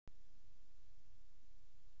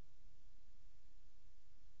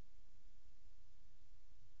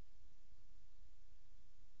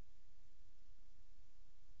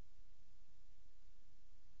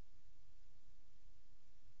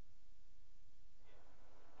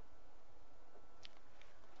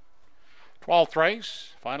12th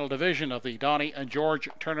race, final division of the Donnie and George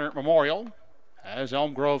Turner Memorial, as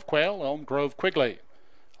Elm Grove Quail, Elm Grove Quigley.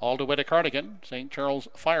 All the way to Cardigan, St. Charles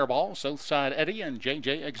Fireball, Southside Eddie, and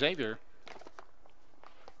JJ Xavier.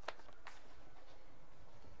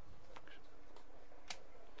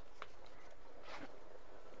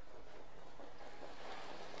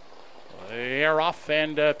 They're off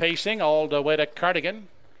and pacing all the way to Cardigan,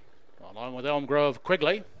 along with Elm Grove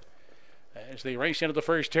Quigley. As they race into the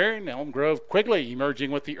first turn, Elm Grove Quigley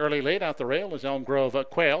emerging with the early lead. Out the rail is Elm Grove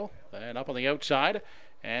Quail. And up on the outside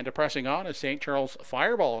and pressing on is St. Charles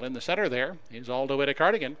Fireball. And in the center there is all the way to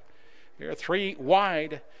Cardigan. They're 3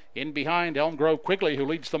 wide in behind Elm Grove Quigley, who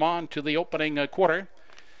leads them on to the opening quarter.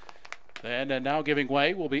 And now giving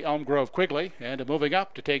way will be Elm Grove Quigley, and moving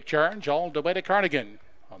up to take charge all the way to Cardigan.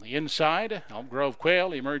 On the inside, Elm Grove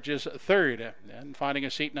Quail emerges third. And finding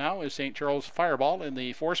a seat now is St. Charles Fireball in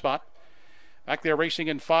the 4 spot. Back there racing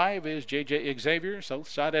in 5 is JJ Xavier.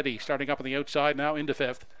 Southside Eddie starting up on the outside now into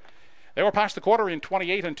 5th. They were past the quarter in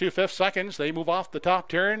 28 2/5 seconds. They move off the top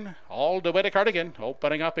turn all the way to Cardigan,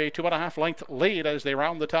 opening up a 2.5 length lead as they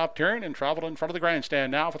round the top turn and travel in front of the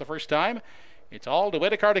grandstand now for the first time. It's all the way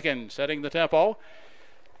to Cardigan, setting the tempo.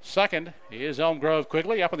 Second is Elm Grove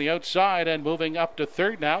Quigley up on the outside, and moving up to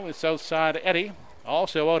third now is Southside Eddie.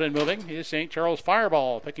 Also out and moving is St. Charles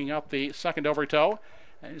Fireball, picking up the second overtow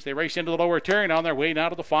as they race into the lower turn on their way now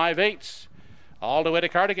to the 5/8. All the way to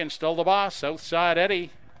Cardigan, still the boss, Southside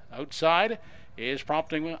Eddie. Outside is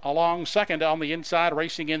prompting along second. On the inside,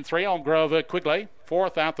 racing in 3, Elm Grove Quigley.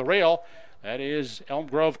 4th at the rail, that is Elm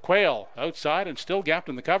Grove Quail. Outside and still gapped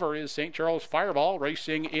in the cover is St. Charles Fireball,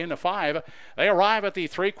 racing in 5. They arrive at the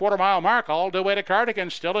 3/4 mile mark, all the way to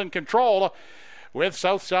Cardigan, still in control with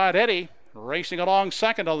Southside Eddie racing along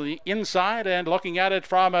second. On the inside and looking at it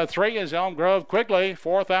from 3 is Elm Grove Quigley.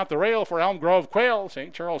 4th at the rail for Elm Grove Quail.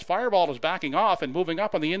 St. Charles Fireball is backing off, and moving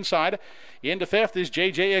up on the inside into 5th is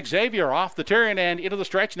JJ Xavier off the turn and into the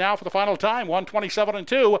stretch now for the final time. 1:27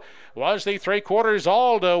 2 was the 3/4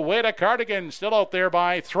 all the way to Cardigan. Still out there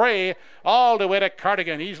by 3 all the way to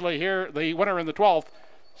Cardigan. Easily here the winner in the 12th.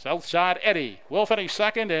 Southside Eddie will finish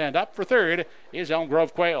second, and up for third is Elm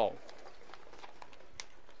Grove Quail.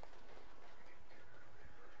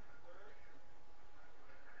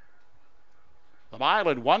 The mile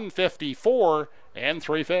in 1:54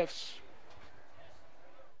 3/5.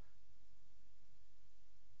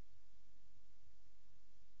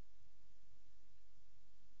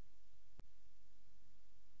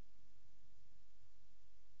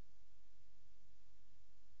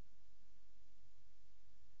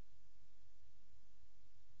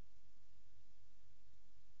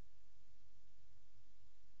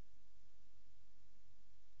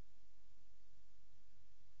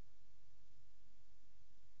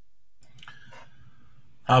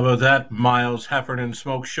 How about that, Miles Heffernan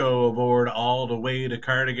Smoke Show aboard all the way to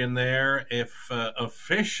Cardigan there. If the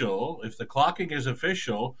clocking is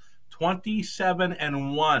official,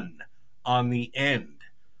 27-1 on the end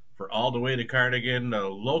for all the way to Cardigan. The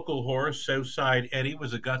local horse, Southside Eddie,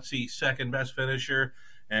 was a gutsy second best finisher,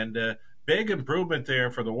 and big improvement there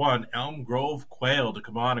for the 1, Elm Grove Quail, to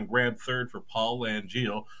come on and grab third for Paul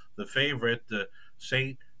Langille. The favorite,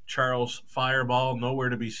 St. Charles Fireball, nowhere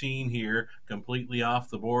to be seen here, completely off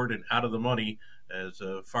the board and out of the money as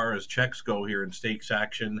far as checks go here in stakes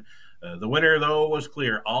action. The winner, though, was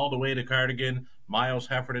clear all the way to Cardigan. Miles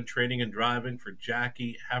Heffernan training and driving for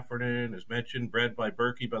Jackie Heffernan, as mentioned, bred by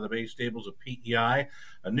Berkey by the Bay Stables of PEI.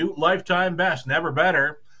 A new lifetime best, never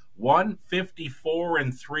better,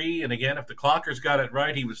 1:54 3. And again, if the clockers got it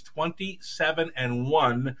right, he was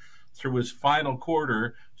 27-1 through his final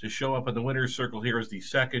quarter to show up in the winner's circle here as the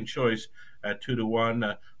second choice at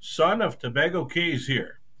 2-1. Son of Tobago Keys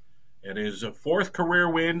here. It is a 4th career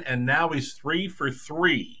win, and now he's 3 for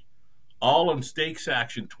 3, all in stakes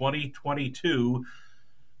action 2022.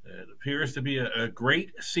 It appears to be a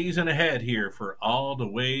great season ahead here for all the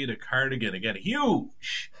way to Cardigan. Again,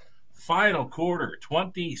 huge final quarter,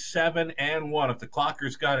 27-1. If the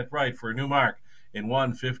clockers got it right for a new mark in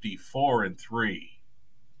 1:54 3.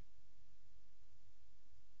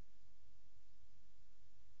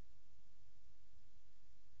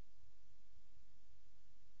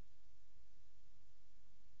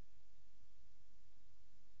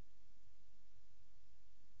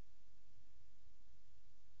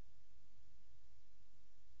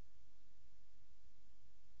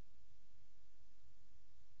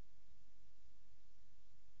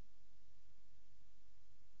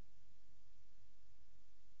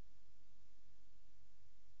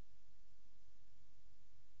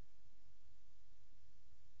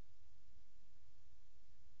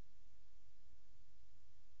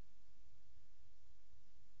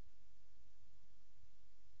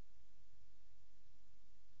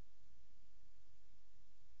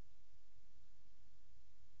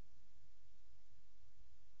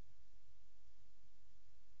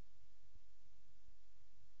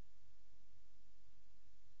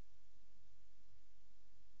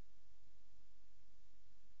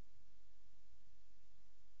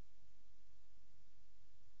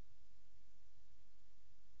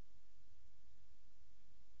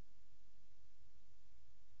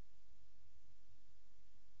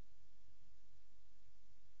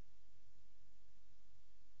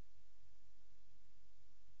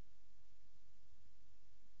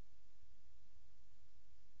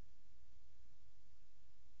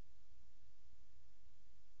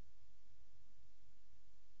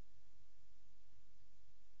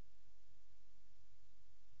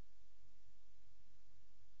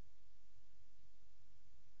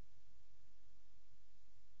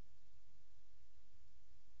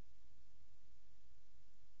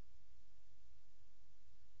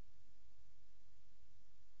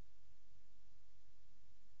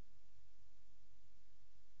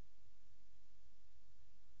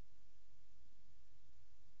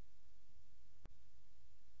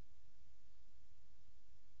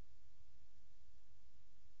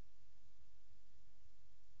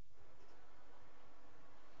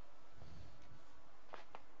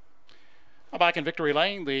 back in victory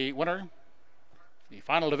lane, the winner, the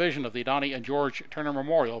final division of the Donnie and George Turner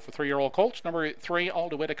Memorial for 3-year-old colts, number 3, all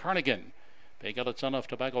the way to Carnegie. Big Elliot son of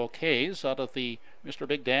Tobago Kays out of the Mr.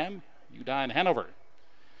 Big Dam, Udine Hanover.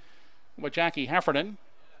 With Jackie Heffernan,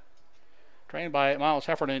 trained by Miles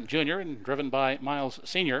Heffernan Jr. and driven by Miles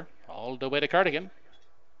Sr., all the way to Cardigan,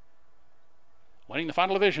 winning the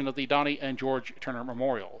final division of the Donnie and George Turner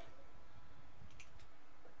Memorial.